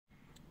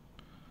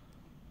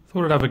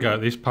Thought I'd have a go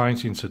at this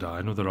painting today,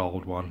 another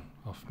old one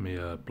off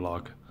my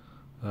blog.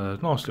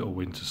 Nice little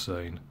winter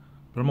scene,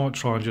 but I might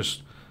try and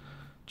just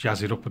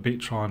jazz it up a bit,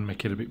 try and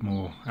make it a bit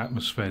more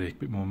atmospheric, a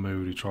bit more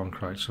moody, try and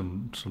create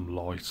some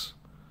light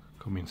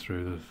coming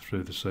through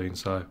the scene.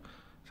 So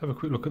let's have a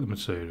quick look at the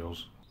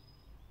materials.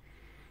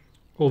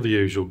 All the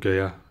usual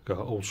gear, got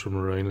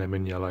ultramarine,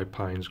 lemon yellow,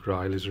 Payne's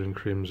grey, alizarin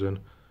crimson,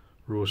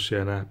 raw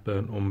sienna,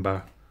 burnt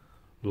umber,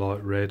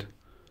 light red.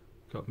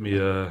 Got me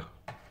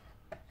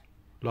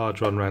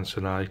large one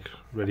ransonite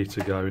ready to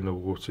go in the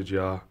water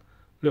jar,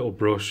 little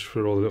brush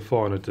for all the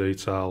finer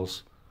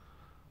details,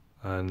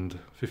 and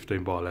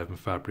 15 by 11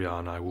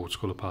 Fabriano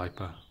watercolour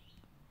paper.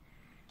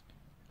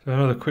 So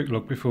another quick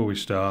look before we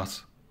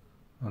start,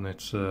 and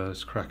let's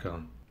crack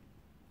on.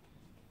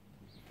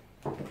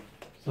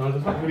 So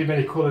there's not really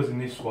many colours in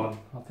this one.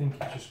 I think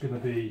it's just going to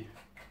be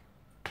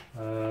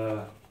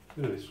a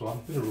bit of this one,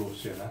 a bit of raw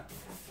sienna.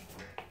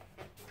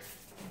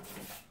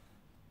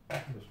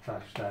 Just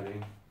patch that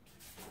in.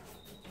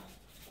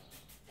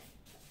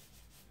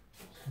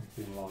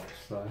 Something like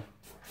so.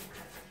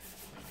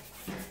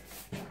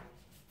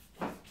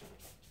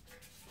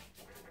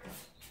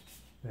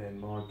 Then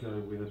might go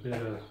with a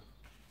bit of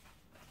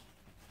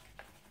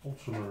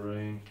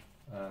ultramarine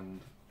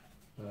and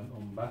burnt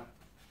umber.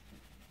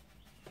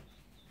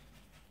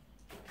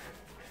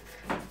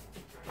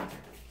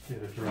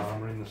 Bit of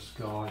drama in the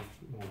sky,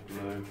 a bit more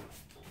blue.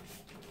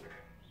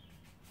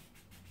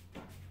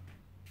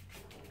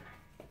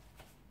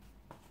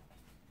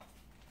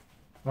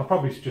 I'll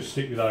probably just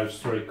stick with those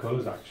three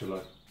colours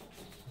actually.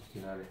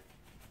 Looking at it,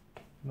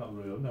 no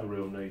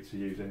real need to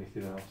use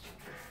anything else.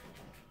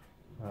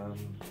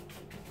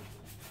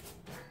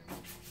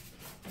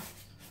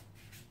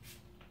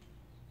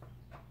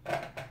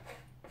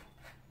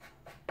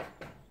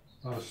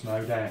 A lot of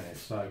snow down here,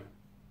 so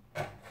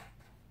I'm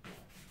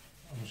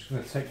just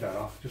going to take that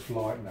off, just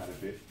lighten that a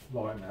bit,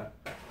 lighten that,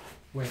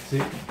 wet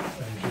it,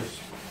 and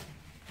just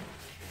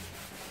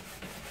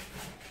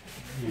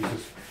use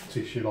this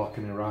tissue like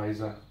an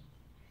eraser.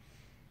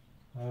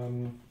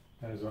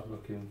 How's that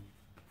looking?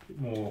 A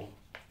bit more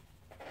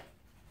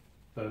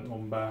burnt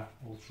umber,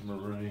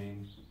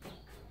 ultramarine,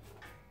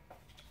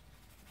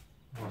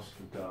 nice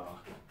and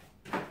dark,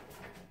 a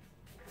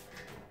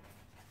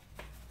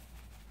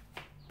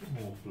bit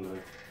more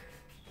blue.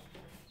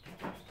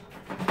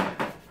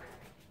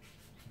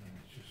 And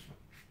just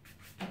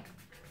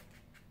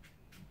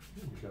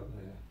what we got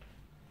there?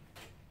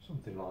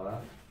 Something like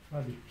that.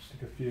 Maybe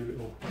stick a few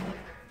little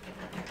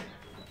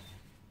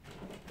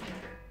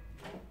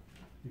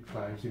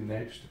clouds in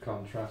there just to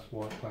contrast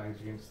white clouds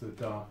against the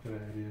darker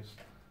areas.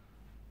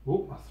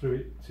 Oh, I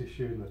threw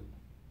tissue in the...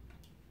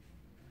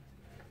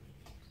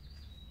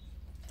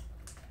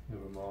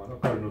 Never mind,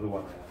 I've got another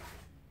one now.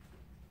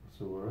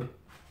 That's a worry.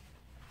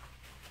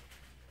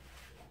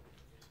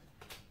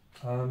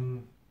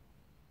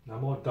 Now I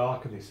might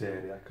darken this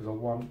area because I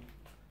want...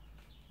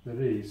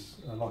 There is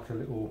like a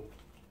little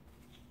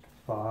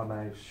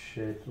farmhouse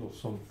shed or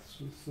something.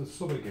 There's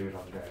something going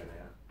on down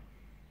there.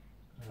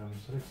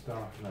 So let's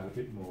darken that a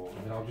bit more,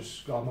 and then I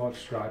might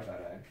scrape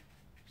that out,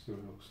 see what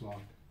it looks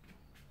like.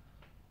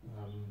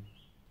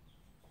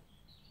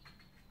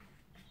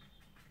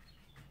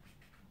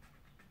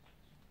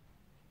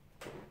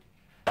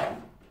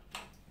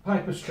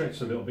 Paper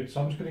stretched a little bit,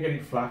 so I'm just going to get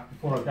it flat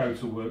before I go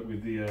to work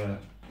with the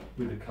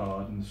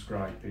card and the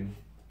scraping.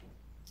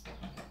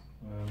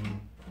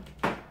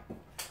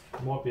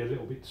 It might be a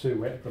little bit too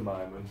wet at the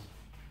moment.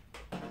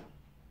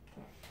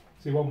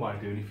 See, one way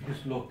of doing it, if you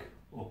just look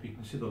up, you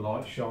can see the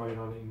light shining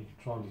on it and you can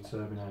try and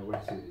determine how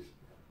wet it is.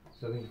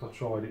 So I think if I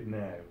tried it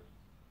now,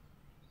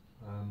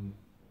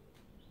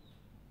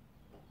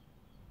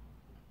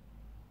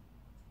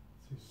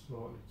 it's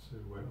slightly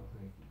too wet, I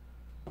think.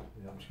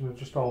 Yeah, I'm just going to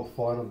just hold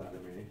fire on that a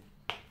minute,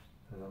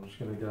 and I'm just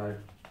going to go,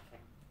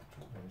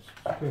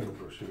 just clean the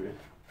brush a bit.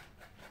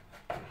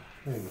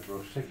 Clean the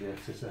brush, take the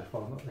excess off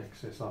on, not the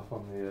excess off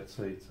on the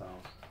tea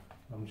towel.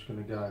 I'm just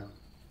going to go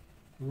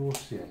raw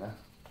sienna.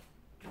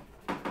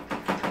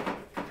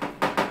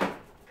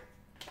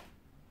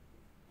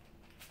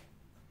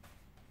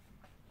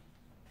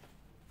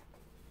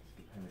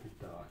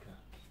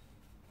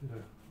 Bit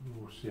of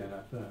raw sienna,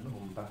 burnt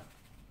umber,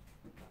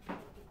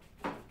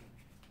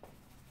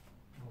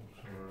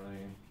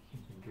 ultramarine,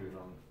 something good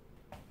on.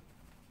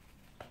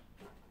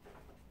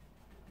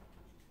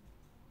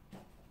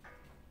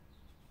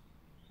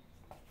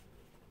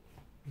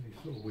 These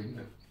little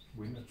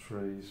winter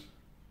trees.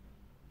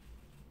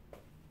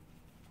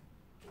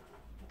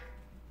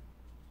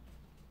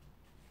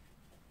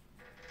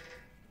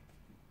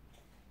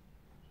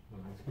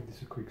 Well, let's give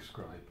this a quick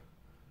scrape.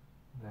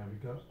 There we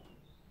go.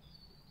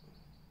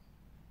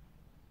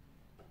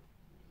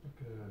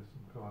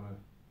 Some kind of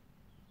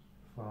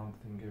farm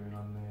thing going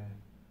on there.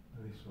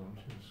 This one, I'm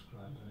just going to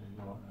scrape that in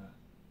like that.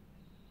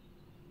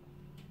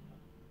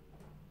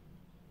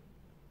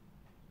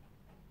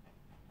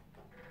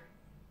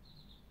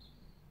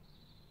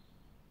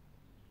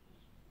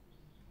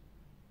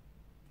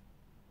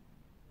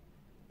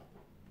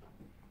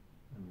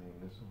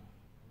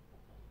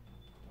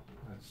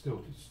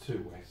 still, it's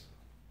too wet.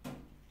 Come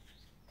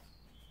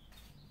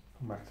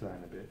back to that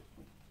in a bit.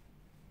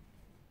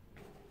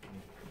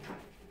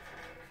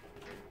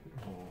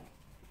 More.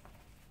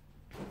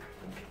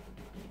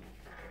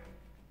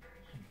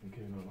 Something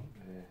going on up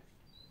there.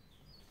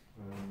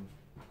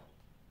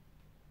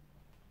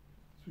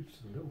 Switch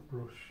to the little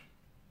brush.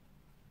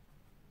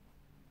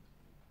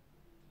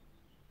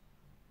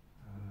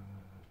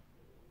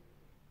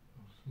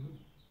 Some little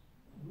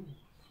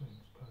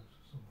things, posts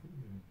or something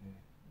in here.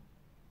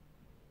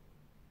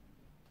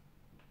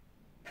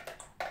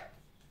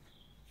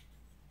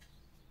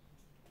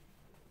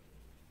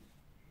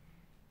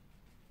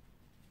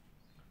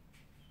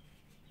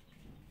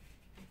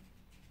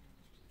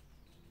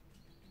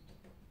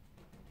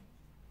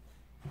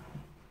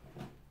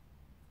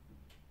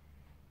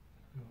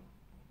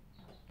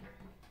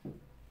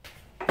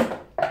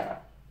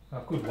 I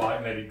could wait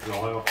and let it dry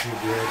off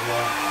with the as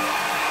well.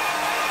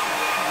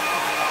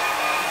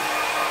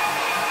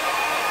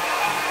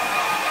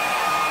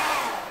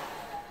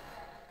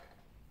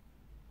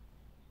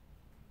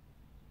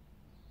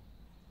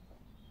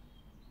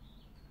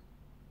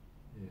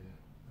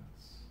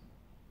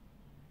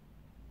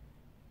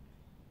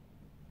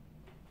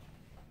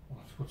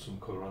 Put some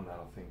colour on that.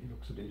 I think it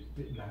looks a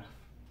bit naff.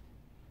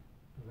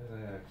 But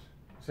there,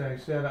 see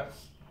how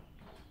that's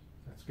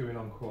going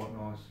on quite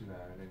nicely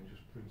now, and then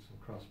just putting some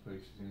cross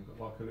pieces in. We've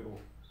got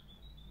like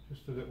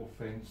just a little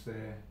fence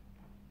there.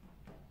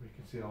 We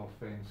can see our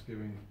fence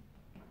giving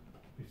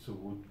bits of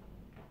wood.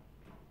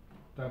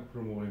 Don't put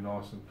them all in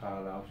nice and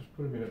parallel. Just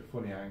put them in at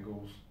funny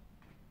angles.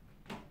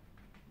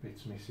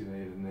 Bits missing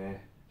here and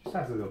there. Just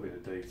adds a little bit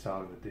of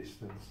detail in the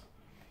distance.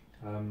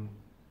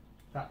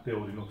 That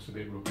building looks a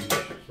bit rubbish,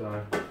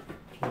 so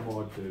what I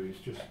might do is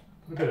just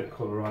put a bit of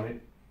colour on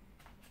it.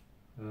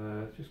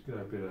 Just get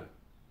a bit of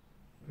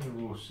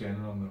raw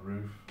sienna on the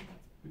roof, a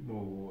bit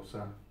more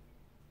water.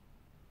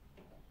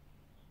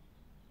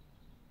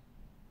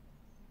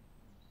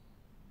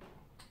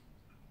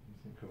 You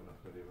think coming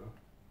off very well.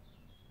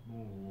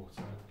 More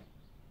water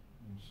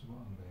and some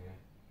on there.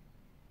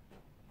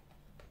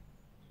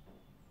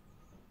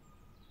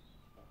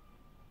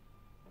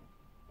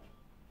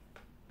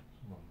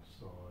 Some on the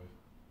side.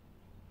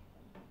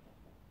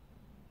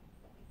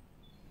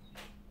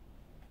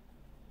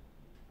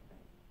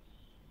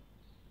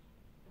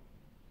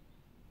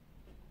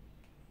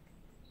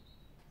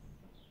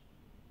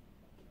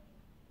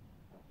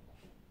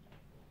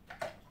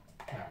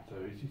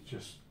 It's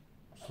just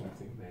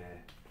something there.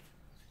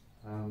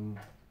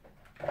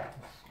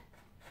 Let's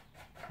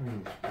clean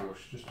this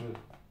brush just a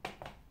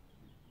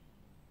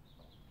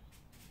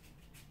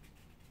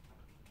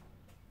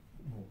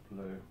more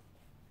blue,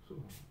 sort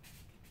of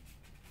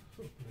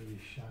bluey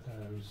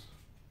shadows.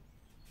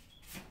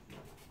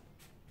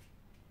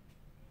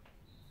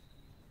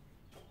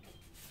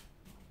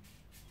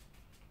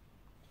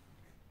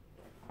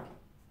 How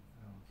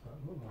does that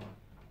look like?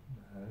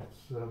 No,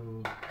 it's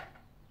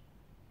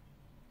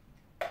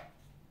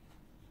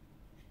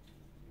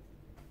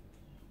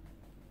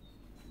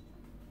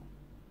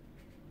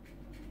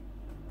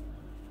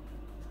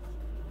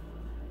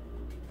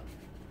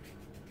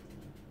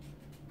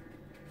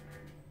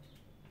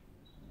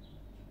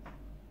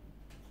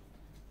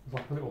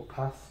like a little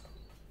path.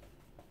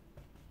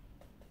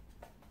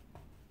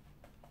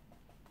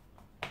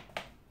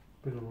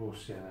 Bit of raw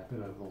sienna, a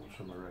bit of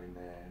ultramarine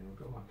there, and we've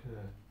got like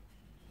a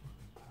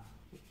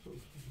path that sort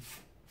of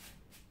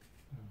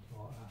goes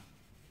like that.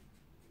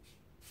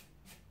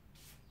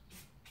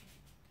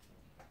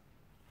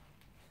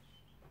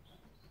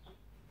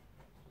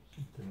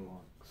 Something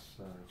like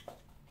so.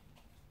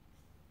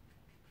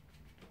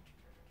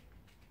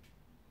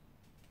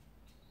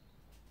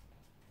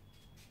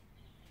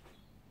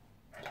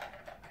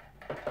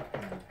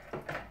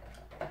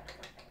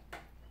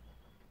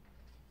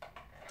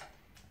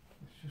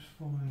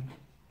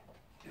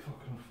 If I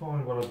can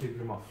find what I did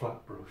with my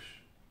flat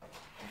brush. I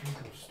think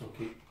I've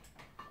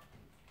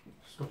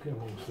stuck it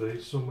amongst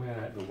these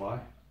somewhere out of the way.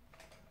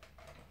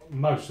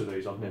 Most of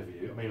these I've never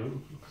used. I mean,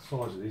 look at the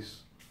size of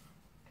this.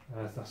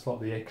 That's like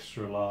the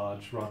extra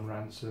large Ron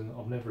Ranson.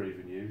 I've never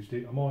even used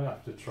it. I might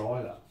have to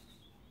try that.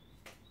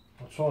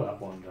 I'll try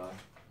that one day.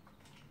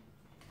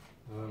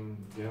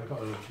 Yeah, I've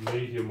got a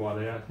medium one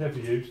here. Never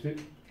used it.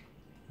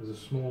 There's a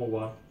small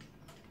one.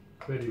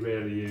 Very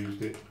rarely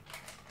used it.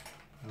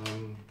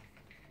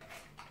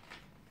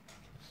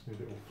 It's a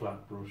little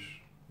flat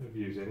brush. Never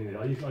use anything.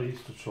 I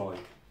used to try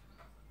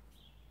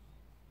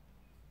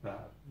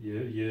that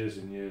years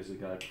and years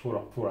ago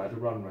before I had a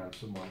Ron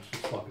Ransom one. It's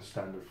just like a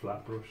standard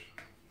flat brush.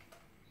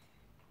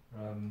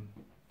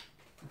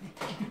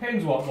 It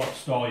depends what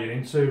style you're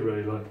into,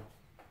 really.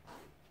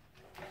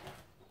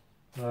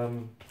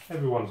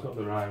 Everyone's got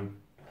their own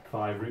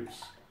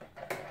favourites.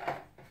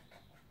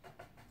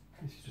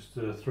 This is just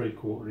a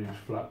 3/4 inch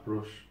flat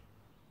brush.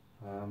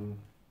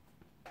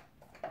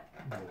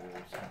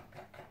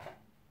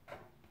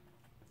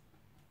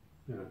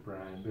 Bit of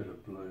brown, bit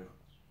of blue.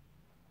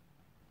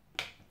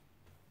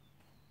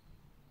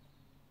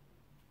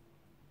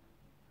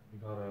 We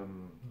got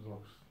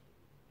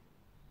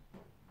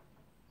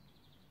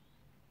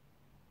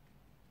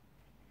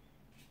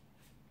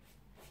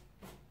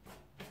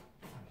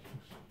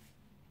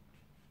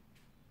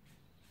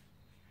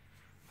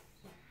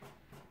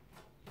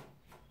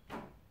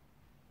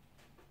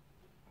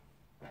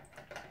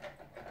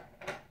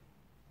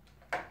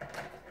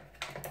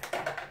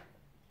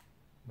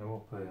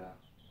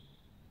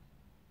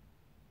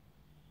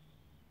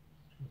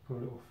put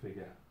a little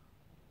figure.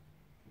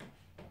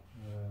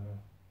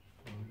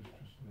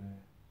 Just there.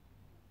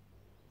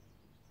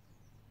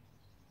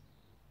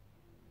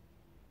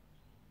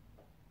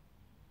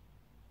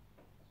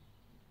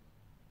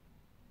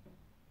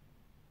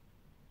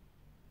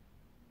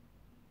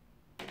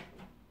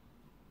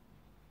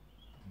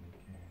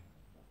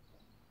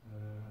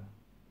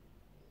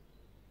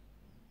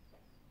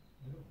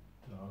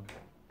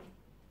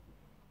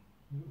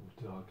 Little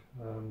dog.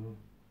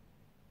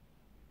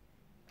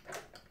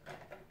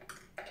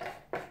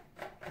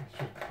 Let's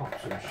just pop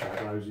some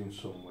shadows in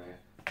somewhere.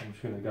 I'm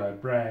just going to go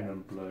brown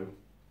and blue.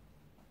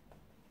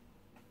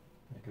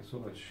 Make a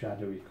sort of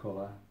shadowy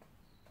colour.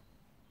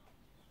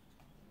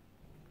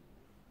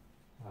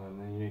 And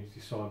then you need to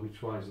decide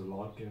which way is the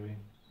light going.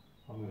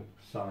 I'm going to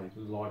say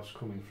the light's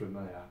coming from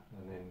there,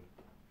 and then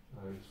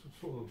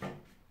sort of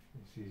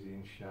this is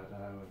in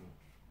shadow and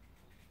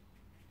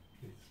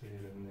bits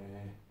here and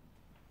there.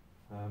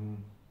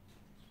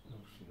 What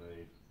else do you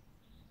need?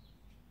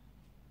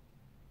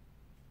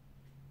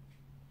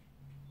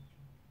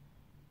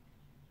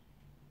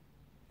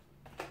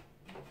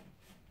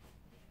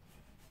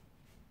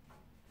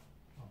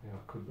 I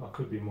think I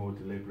could be more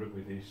deliberate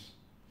with this.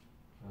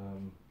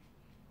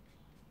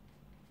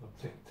 I'll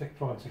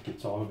try and take your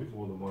time a bit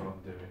more than what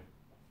I'm doing.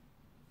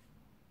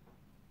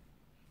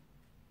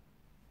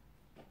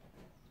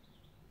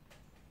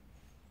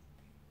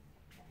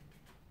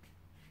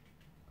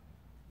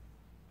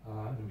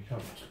 And we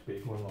can't put a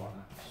big one like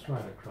that, straight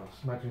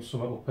across. Imagine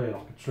something up here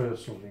like a tree or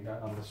something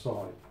out on the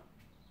side.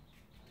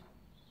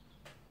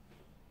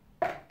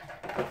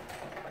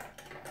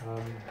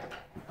 And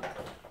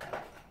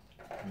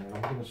then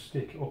I'm going to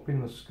stick up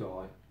in the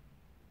sky.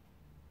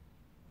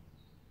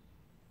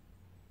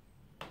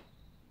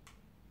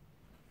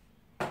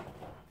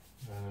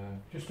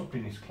 Just up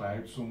in this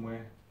cloud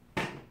somewhere,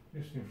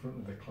 just in front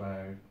of the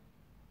cloud.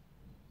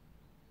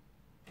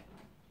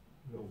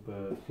 Little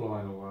bird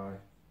flying away.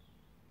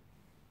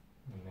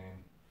 And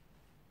then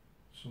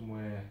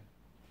somewhere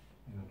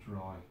in a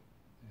dry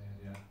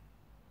area,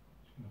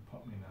 just going to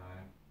pop me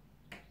now.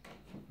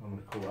 I'm going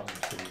to call that one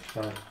finished.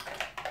 So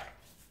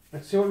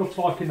let's see what it looks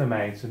like in the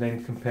mount and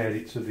then compare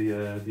it to the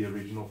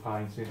original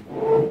painting.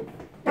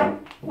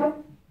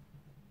 So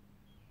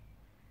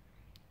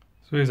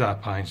here's our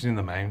painting in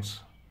the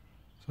mount.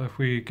 So if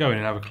we go in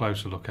and have a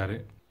closer look at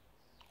it.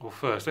 Well,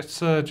 first let's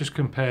just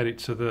compare it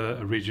to the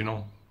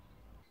original.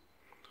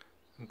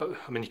 But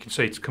I mean, you can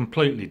see it's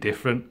completely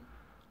different.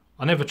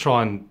 I never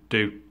try and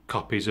do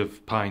copies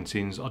of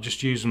paintings. I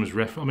just use them as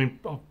reference. I mean,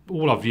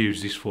 all I've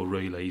used this for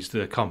really is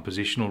the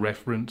compositional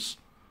reference.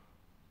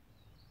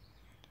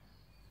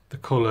 The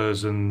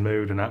colours and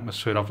mood and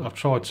atmosphere, I've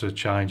tried to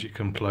change it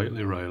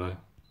completely really.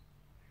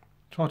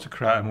 Tried to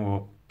create a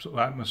more sort of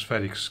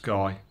atmospheric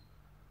sky.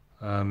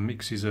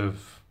 Mixes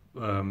of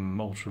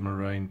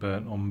ultramarine,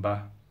 burnt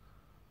umber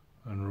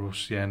and raw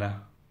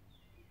sienna.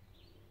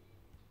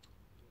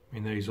 I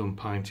mean, these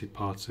unpainted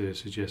parts here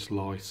suggest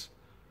light.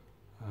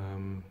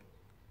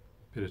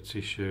 Bit of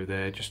tissue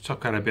there, just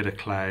took out a bit of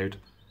cloud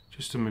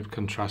just to move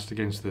contrast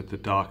against the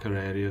darker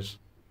areas.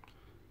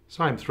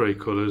 Same three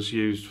colours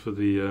used for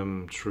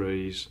the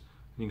trees.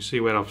 You can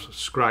see where I've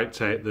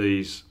scraped out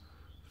these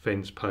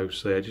fence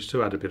posts there just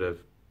to add a bit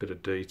of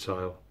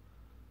detail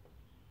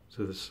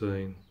to the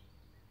scene.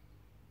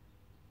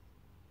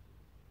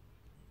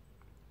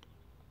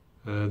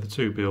 The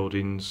two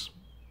buildings,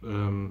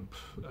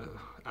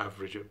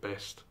 average at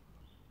best.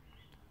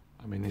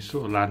 I mean, this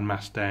sort of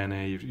landmass down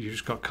here, you've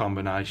just got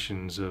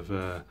combinations of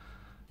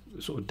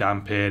sort of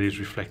damp areas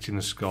reflecting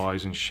the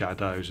skies and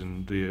shadows,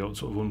 and the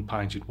sort of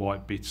unpainted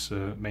white bits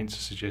meant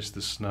to suggest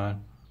the snow.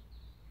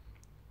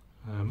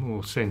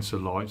 More sensor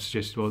light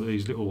suggested by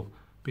these little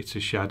bits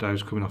of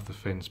shadows coming off the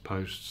fence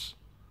posts.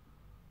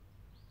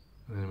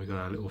 And then we've got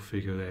our little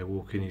figure there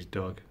walking his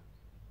dog.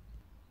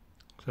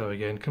 So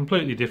again,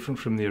 completely different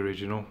from the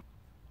original.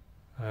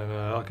 And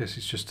I guess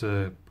it's just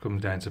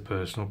comes down to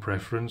personal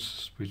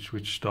preference,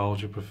 which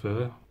styles you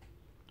prefer.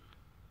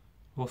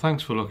 Well,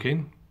 thanks for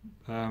looking.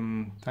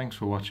 Thanks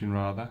for watching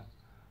rather.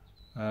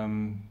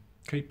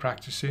 Keep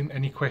practicing.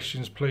 Any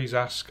questions please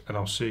ask, and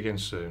I'll see you again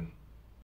soon.